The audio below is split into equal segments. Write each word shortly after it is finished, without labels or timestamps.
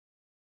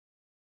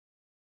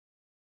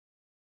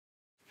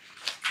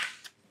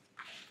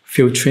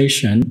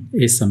Filtration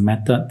is a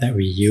method that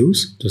we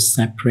use to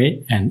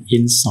separate an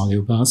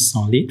insoluble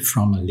solid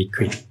from a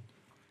liquid.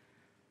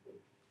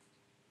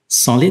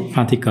 Solid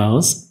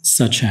particles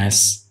such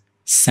as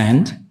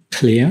sand,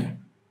 clear,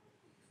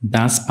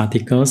 dust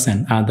particles,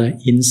 and other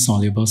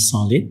insoluble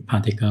solid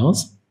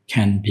particles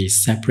can be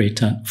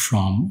separated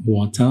from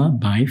water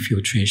by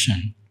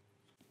filtration.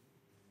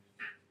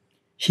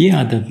 Here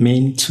are the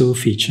main two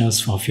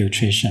features for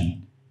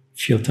filtration: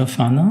 filter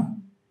funnel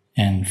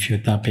and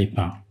filter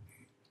paper.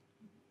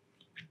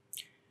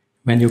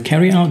 When you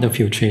carry out the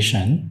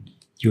filtration,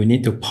 you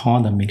need to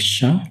pour the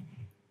mixture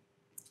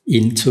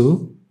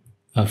into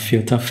a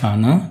filter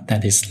funnel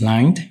that is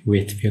lined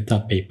with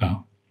filter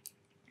paper.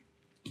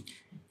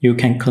 You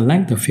can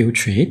collect the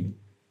filtrate,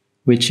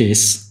 which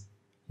is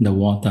the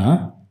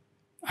water,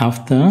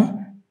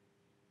 after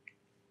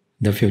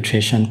the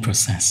filtration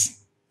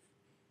process.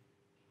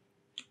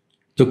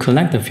 To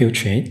collect the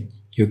filtrate,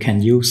 you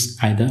can use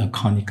either a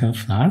conical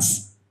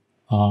flask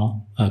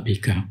or a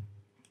beaker.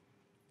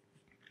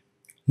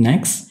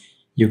 Next,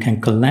 you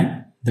can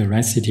collect the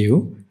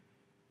residue,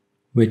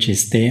 which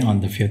is there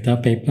on the filter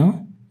paper,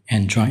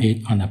 and draw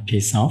it on a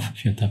piece of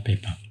filter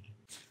paper.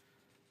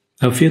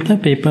 A filter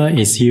paper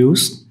is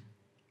used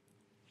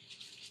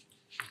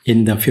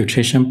in the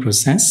filtration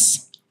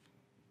process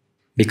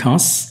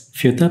because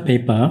filter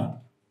paper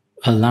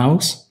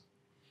allows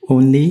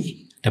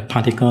only the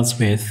particles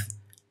with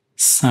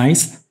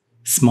size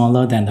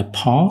smaller than the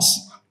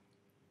pores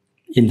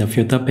in the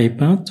filter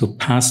paper to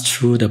pass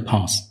through the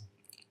pores.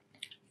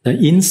 The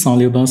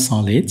insoluble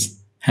solids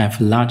have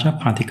larger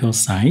particle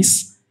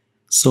size,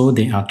 so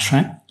they are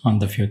trapped on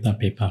the filter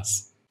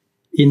papers.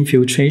 In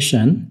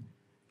filtration,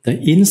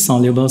 the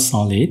insoluble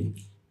solid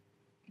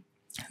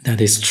that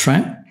is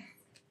trapped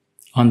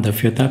on the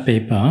filter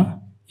paper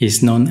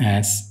is known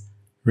as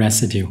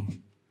residue,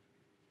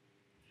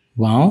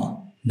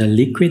 while the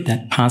liquid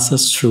that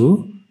passes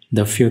through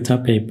the filter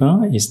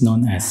paper is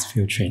known as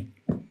filtrate.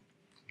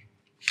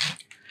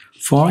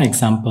 For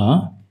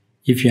example,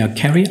 if you are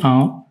carrying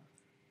out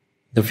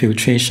the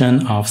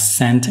filtration of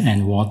sand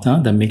and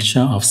water, the mixture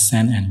of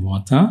sand and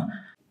water,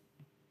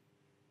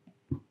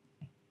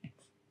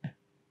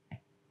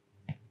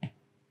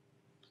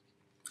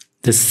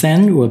 the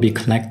sand will be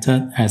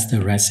collected as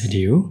the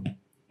residue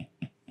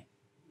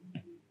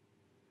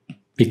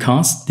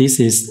because this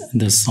is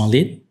the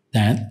solid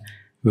that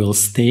will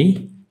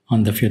stay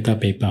on the filter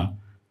paper,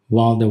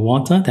 while the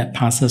water that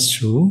passes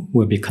through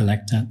will be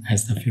collected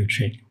as the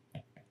filtrate.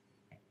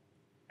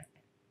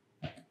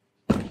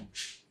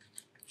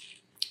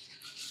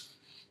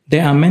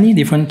 There are many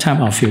different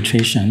types of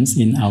filtrations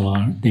in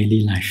our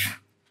daily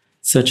life,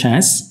 such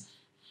as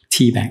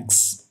tea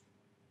bags.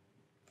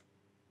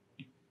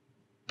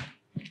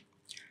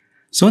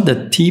 So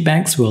the tea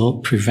bags will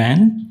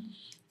prevent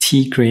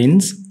tea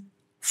grains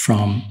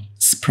from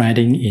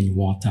spreading in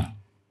water.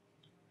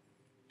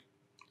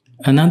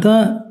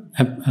 Another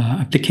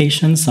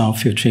applications of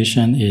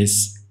filtration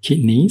is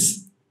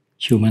kidneys,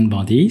 human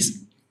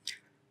bodies.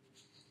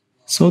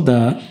 So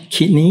the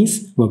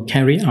kidneys will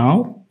carry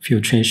out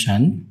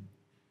filtration,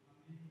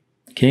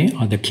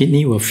 or the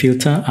kidney will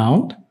filter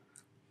out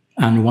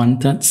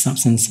unwanted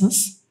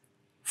substances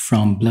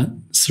from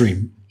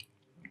bloodstream.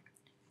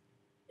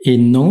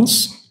 In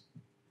nose,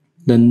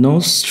 the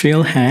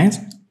nostril head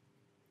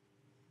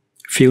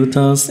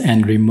filters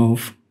and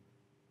removes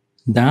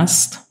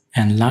dust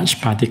and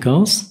large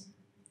particles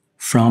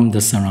from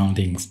the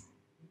surroundings.